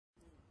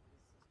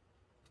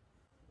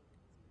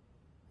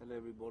Hello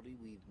everybody,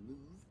 we've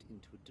moved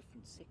into a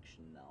different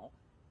section now,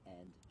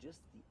 and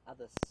just the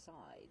other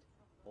side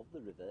of the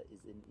river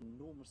is an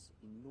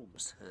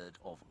enormous herd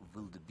of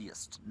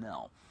wildebeest.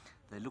 Now,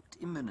 they looked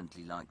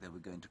imminently like they were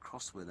going to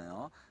cross where they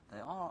are. They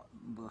are,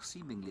 well,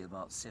 seemingly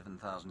about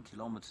 7,000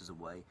 kilometers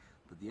away,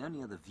 but the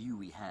only other view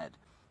we had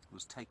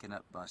was taken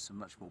up by some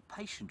much more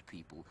patient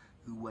people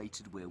who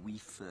waited where we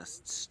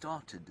first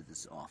started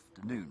this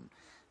afternoon.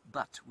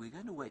 But we're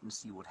going to wait and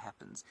see what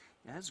happens.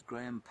 As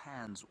Graham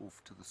pans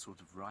off to the sort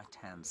of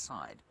right-hand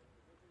side,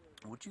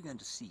 what you're going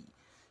to see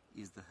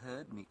is the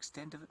herd and the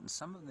extent of it, and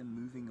some of them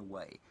moving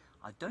away.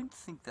 I don't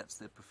think that's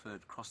their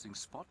preferred crossing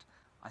spot.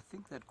 I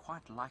think they'd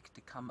quite like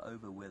to come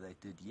over where they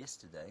did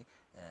yesterday,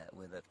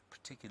 where that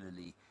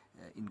particularly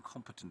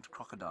incompetent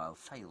crocodile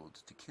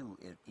failed to kill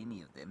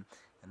any of them,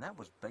 and that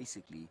was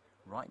basically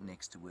right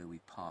next to where we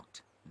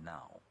parked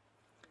now.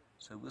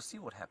 So we'll see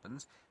what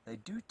happens. They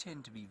do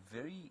tend to be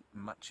very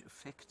much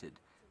affected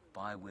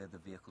by where the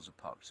vehicles are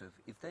parked. So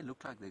if they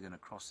look like they're going to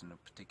cross in a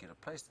particular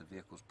place, the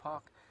vehicles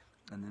park,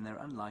 and then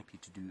they're unlikely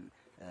to do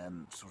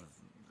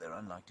they're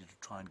unlikely to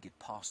try and get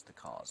past the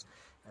cars.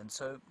 And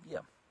so,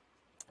 yeah,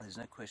 there's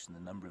no question the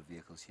number of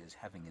vehicles here is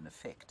having an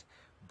effect,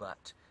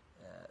 but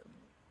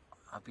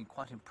I've been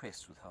quite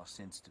impressed with how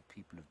sensitive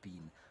people have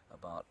been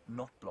about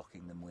not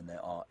blocking them when they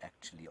are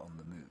actually on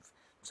the move.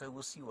 So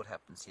we'll see what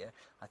happens here.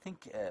 I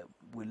think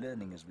we're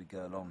learning as we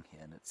go along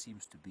here, and it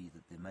seems to be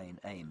that the main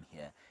aim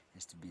here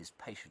is to be as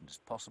patient as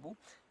possible,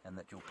 and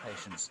that your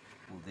patience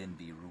will then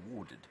be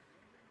rewarded.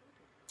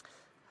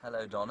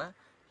 Hello, Donna.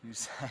 You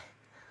say,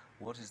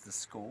 what is the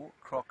score?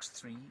 Crocs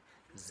 3,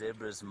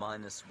 zebras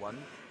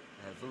 -1,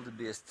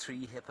 wildebeest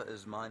 3,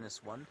 hippos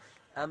 -1.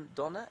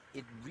 Donna,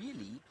 it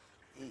really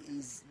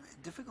is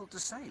difficult to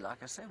say.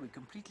 Like I say, we're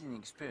completely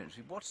inexperienced.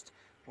 We watched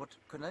what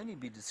can only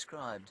be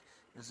described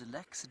as a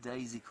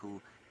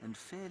lackadaisical and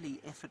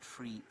fairly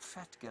effort-free,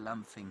 fat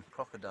galumphing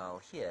crocodile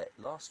here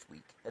last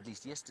week, at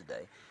least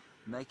yesterday,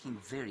 making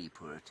very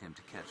poor attempt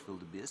to catch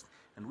wildebeest,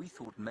 and we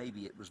thought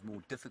maybe it was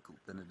more difficult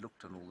than it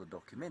looked on all the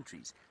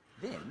documentaries.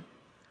 Then,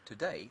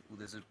 today, well,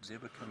 there's a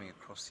zebra coming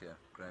across here,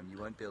 Graham. You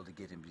won't be able to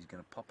get him, but he's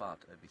going to pop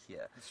out over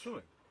here. It's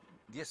swimming.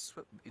 Yes,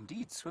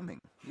 indeed,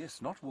 swimming.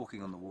 Yes, not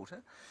walking on the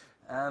water.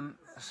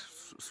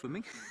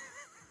 Swimming.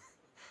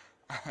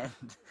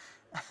 And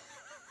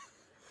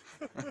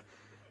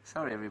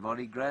sorry,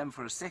 everybody. Graham,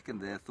 for a second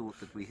there, thought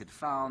that we had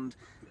found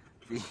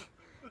the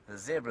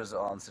zebra's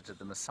answer to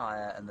the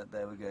Messiah, and that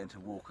they were going to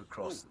walk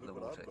across the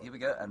water. Here we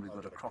go, and we've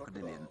got a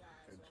crocodilian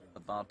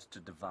about to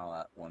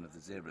devour one of the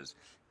zebras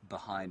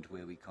behind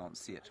where we can't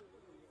see it.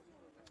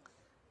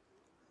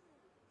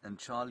 And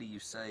Charlie, you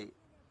say,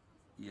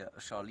 yeah,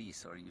 Charlie,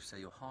 sorry, you say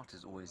your heart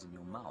is always in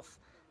your mouth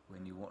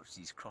when you watch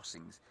these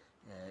crossings.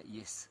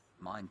 Yes,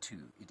 mine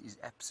too. It is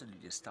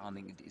absolutely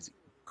astounding. It is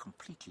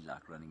completely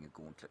like running a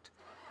gauntlet,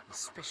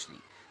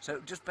 especially. So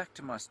just back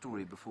to my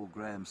story before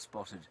Graham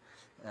spotted,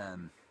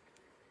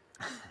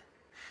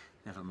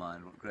 never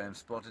mind what Graham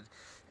spotted.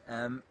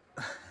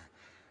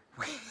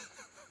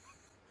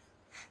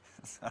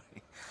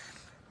 Sorry.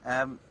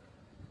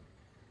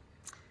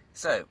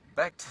 So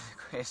back to the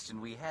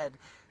question. We had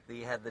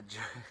the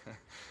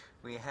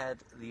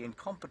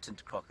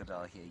incompetent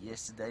crocodile here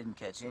yesterday, didn't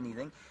catch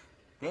anything.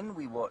 Then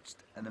we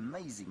watched an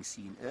amazing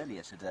scene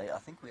earlier today. I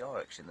think we are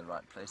actually in the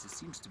right place. There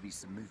seems to be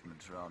some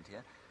movement around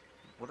here.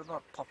 What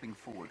about popping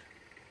forward?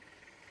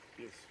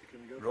 Yes, we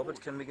can go Robert,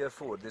 forward. can we go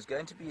forward? There's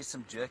going to be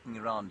some jerking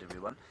around,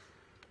 everyone.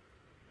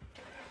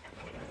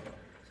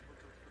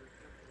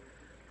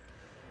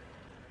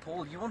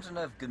 Paul, you want to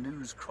know if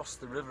gnu's cross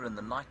the river in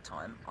the night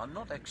time? I'm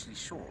not actually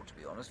sure, to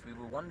be honest. We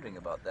were wondering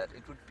about that.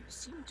 It would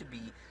seem to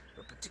be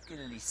a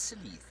particularly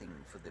silly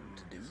thing for them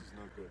to do. This is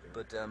not good, yeah.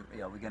 But,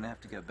 yeah, we're going to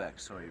have to go back.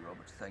 Sorry,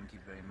 Robert. Thank you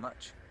very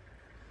much.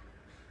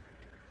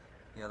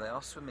 Yeah, they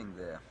are swimming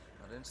there.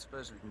 I don't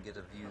suppose we can get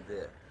a view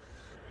there.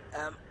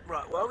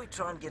 Right, while we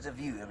try and get a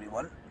view,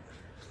 everyone.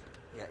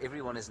 Yeah,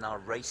 everyone is now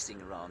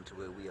racing around to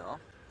where we are.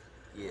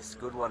 Yes,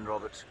 good one,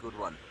 Robert. Good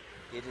one.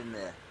 Get in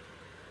there.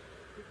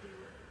 You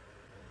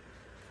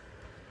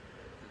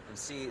can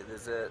see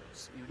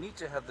you need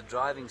to have the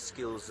driving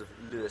skills of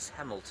Lewis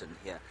Hamilton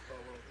here. Oh,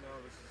 well,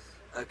 now this is...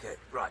 Okay,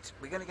 right.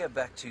 We're going to go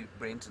back to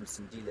Brent and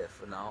Sandile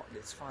for now.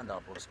 Let's find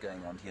out what's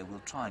going on here.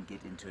 We'll try and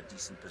get into a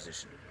decent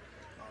position.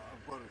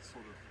 I've got it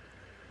sort of...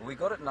 Well, we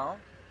got it now.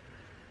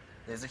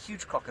 There's a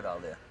huge crocodile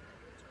there.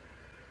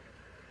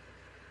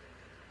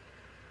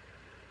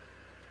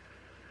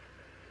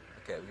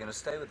 Okay, we're going to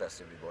stay with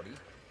us, everybody.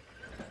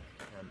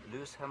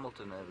 Lewis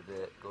Hamilton over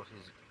there got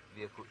his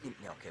vehicle in.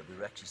 Yeah, okay, we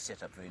were actually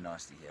set up very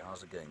nicely here.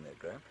 How's it going there,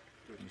 Graham?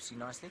 Good. You see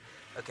nicely?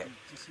 Okay.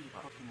 Do you see the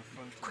pup in the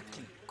front?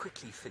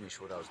 Quickly finish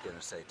what I was going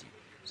to say to you.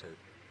 So,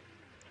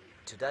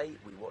 today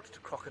we watched a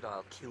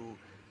crocodile kill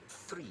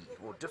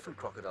different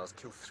crocodiles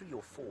kill 3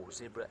 or 4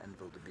 zebra and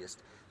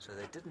wildebeest, so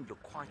they didn't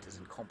look quite as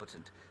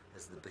incompetent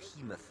as the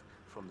behemoth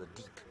from the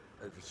deep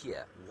over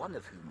here, one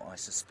of whom I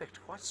suspect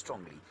quite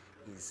strongly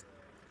is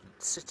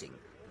sitting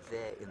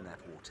there in that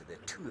water. There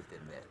are 2 of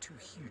them there, 2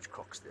 huge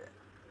crocs there.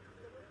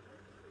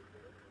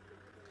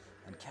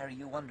 And Carrie,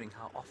 you're wondering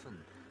how often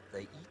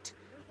they eat.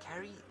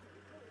 Carrie,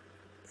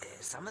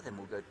 some of them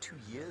will go 2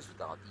 years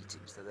without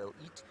eating, so they'll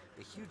eat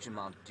a huge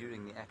amount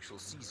during the actual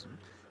season,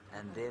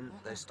 and then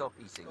they stop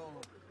eating.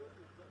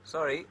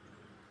 Sorry.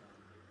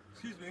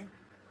 Excuse me.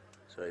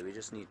 Sorry, we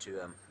just need to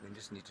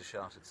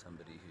shout at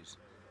somebody who's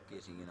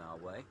getting in our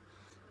way.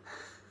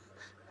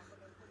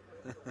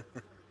 Right,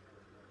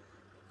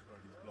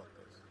 he's blocked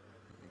us.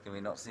 Can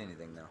we not see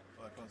anything now?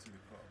 Oh, I can't see the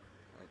crowd.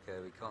 Okay,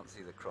 we can't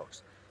see the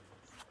crocs.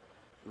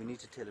 We need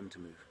to tell him to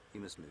move. He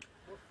must move.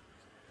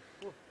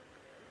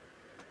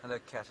 Hello,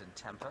 Cat in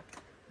Tampa.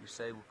 You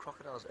say, will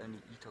crocodiles only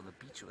eat on the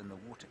beach or in the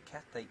water?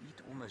 Cat, they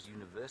eat almost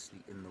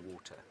universally in the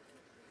water.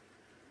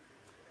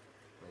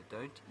 They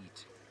don't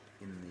eat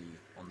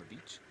on the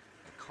beach.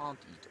 They can't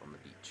eat on the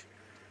beach.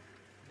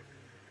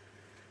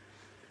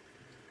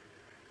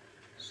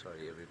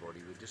 Sorry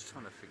everybody, we're just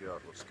trying to figure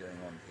out what's going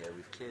on here.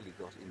 We've clearly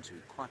got into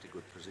quite a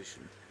good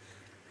position,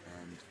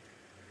 and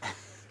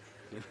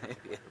you may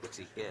be able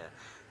to hear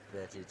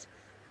that it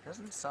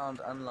doesn't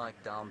sound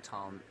unlike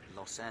downtown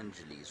Los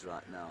Angeles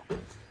right now.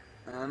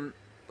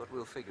 But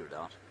we'll figure it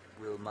out.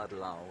 We'll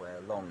muddle our way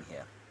along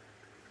here.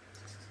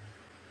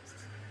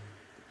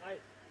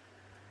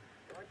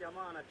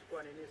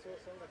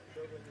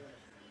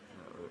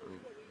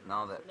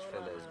 Now that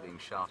fella is being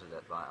shouted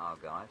at by our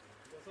guide.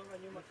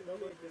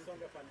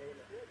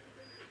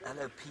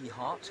 Hello, P.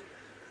 Hart.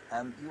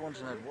 You want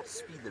to know what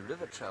speed the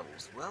river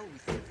travels? Well, we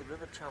think the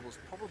river travels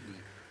probably...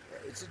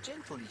 it's a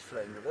gently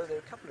flowing river. There are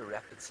a couple of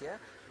rapids here.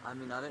 I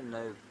mean, I don't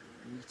know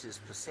meters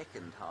per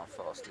second how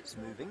fast it's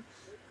moving,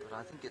 but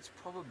I think it's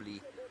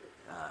probably,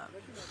 I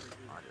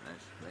don't know,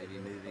 maybe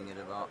moving at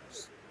about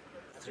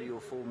 3 or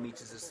 4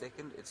 meters a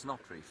second. It's not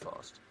very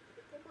fast.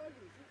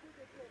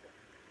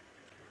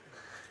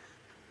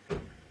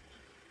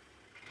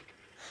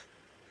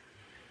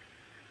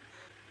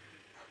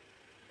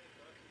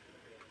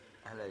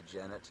 Hello,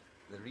 Janet.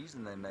 The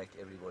reason they make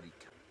everybody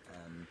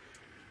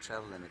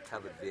travel in a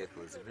covered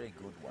vehicle is a very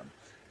good one.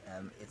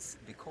 It's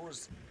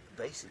because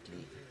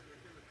basically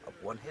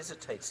one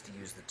hesitates to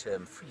use the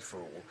term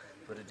free-for-all,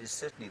 but it is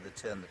certainly the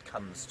term that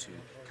comes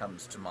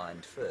to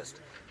mind first.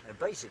 And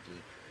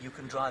basically, you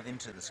can drive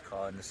into this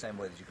car in the same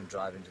way that you can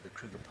drive into the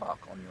Kruger Park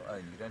on your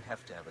own. You don't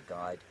have to have a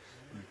guide.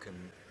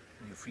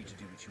 You're free to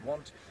do what you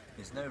want.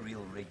 There's no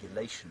real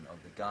regulation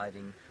of the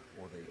guiding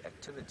or the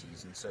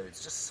activities, and so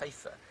it's just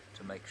safer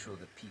to make sure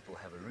that people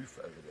have a roof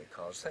over their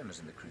cars, same as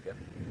in the Kruger.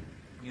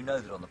 You know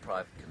that on the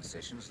private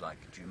concessions like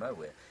Jumo,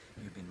 where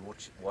you've been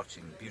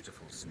watching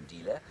beautiful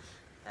Sindila,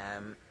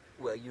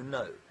 well, you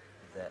know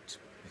that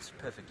it's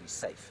perfectly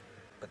safe.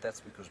 But that's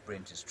because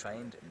Brent is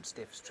trained, and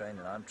Steph's trained,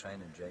 and I'm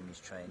trained, and Jamie's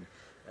trained,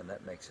 and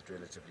that makes it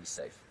relatively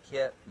safe.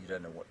 Here, you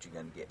don't know what you're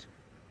going to get.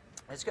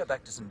 Let's go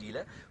back to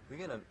Sindila. We're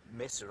going to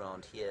mess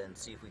around here and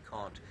see if we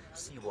can't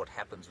see what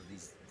happens with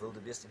these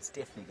wildebeest. It's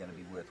definitely going to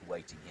be worth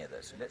waiting here,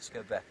 though. So let's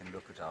go back and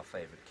look at our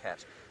favourite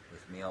cat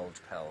with my old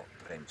pal,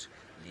 Brent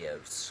Leo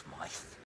Smythe.